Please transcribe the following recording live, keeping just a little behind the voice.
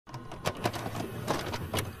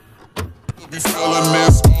be feeling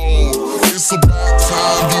this old. It's about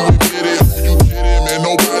time you admit it. You get it, man.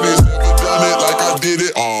 Nobody's ever done it like I did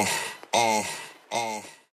it.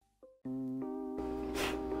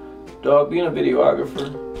 Dog, being a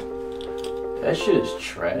videographer, that shit is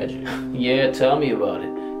tragic. Yeah, tell me about it.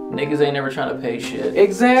 Niggas ain't never trying to pay shit.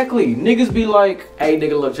 Exactly. Niggas be like, hey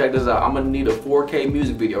nigga, look, check this out. I'm gonna need a 4K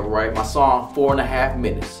music video, right? My song, 4.5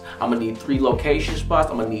 minutes. I'm gonna need 3 location spots.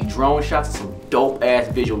 I'm gonna need drone shots and some dope ass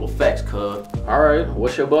visual effects, cuz. Alright,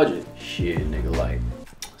 what's your budget? Shit, nigga, like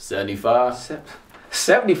 75?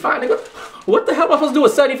 75, nigga? What the hell am I supposed to do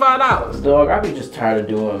with $75? Dog, I be just tired of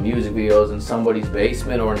doing music videos in somebody's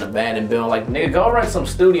basement or in an abandoned building. Like, nigga, go rent some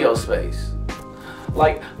studio space.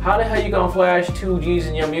 Like, how the hell you gonna flash 2 G's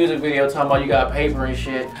in your music video talking about you got paper and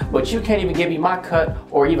shit, but you can't even give me my cut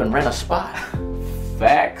or even rent a spot?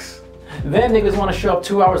 Facts. Then niggas wanna show up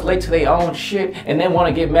 2 hours late to their own shit and then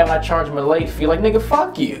wanna get mad when I charge them a late fee. Like, nigga,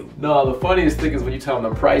 fuck you. No, the funniest thing is when you tell them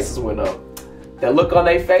the prices went up. That look on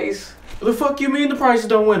their face, the fuck you mean the prices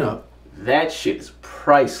don't went up? That shit is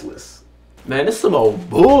priceless. Man, this is some old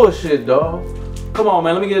bullshit, dog. Come on,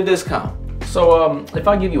 man, let me get a discount. So, if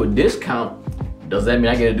I give you a discount, does that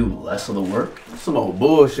mean I gotta do less of the work? Some old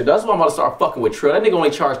bullshit. That's why I'm about to start fucking with Trill. That nigga only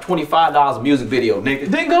charged $25 a music video, nigga.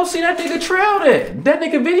 Then go see that nigga Trill then. That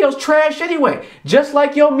nigga video's trash anyway. Just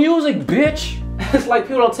like your music, bitch. It's like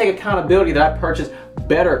people don't take accountability that I purchased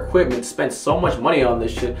better equipment, spent so much money on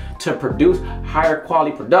this shit to produce higher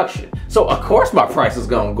quality production. So of course my price is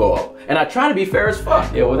gonna go up. And I try to be fair as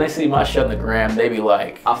fuck. Yeah, when they see my shit on the gram, they be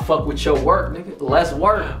like, I fuck with your work, nigga. Less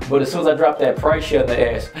work. But as soon as I drop that price shit on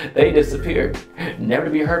the ass, they disappear. Never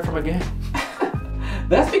to be heard from again.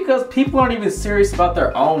 That's because people aren't even serious about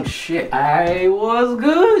their own shit. I was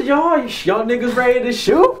good, y'all. Y'all niggas ready to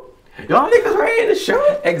shoot? Y'all niggas ready to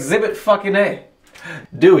shoot? Exhibit fucking A.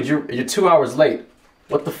 Dude, you're 2 hours late.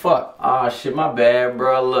 What the fuck? Ah, shit, my bad,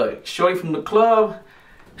 bro. Look, shorty from the club,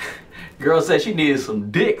 girl said she needed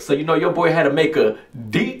some dick, so you know your boy had to make a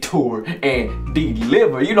detour and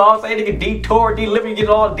deliver. You know what I'm saying? Nigga, detour, deliver, you get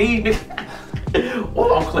all D, nigga.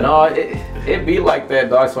 Well, I'm clear. No, it be like that,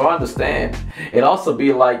 dog, so I understand. It also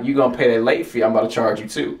be like you gonna pay that late fee I'm about to charge you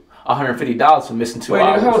too. $150 for missing 2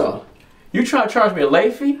 hours. Wait, hold on. You trying to charge me a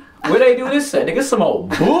late fee? Where they do this at? Nigga, some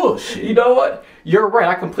old bullshit. You know what? You're right,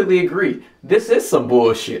 I completely agree. This is some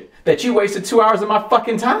bullshit. That you wasted 2 hours of my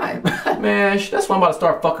fucking time. Man, that's why I'm about to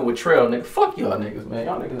start fucking with Trail, nigga. Fuck y'all niggas, man.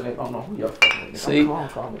 Y'all niggas ain't, I don't know who y'all fucking with. See,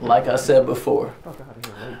 like I said before,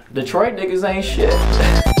 Detroit niggas ain't shit.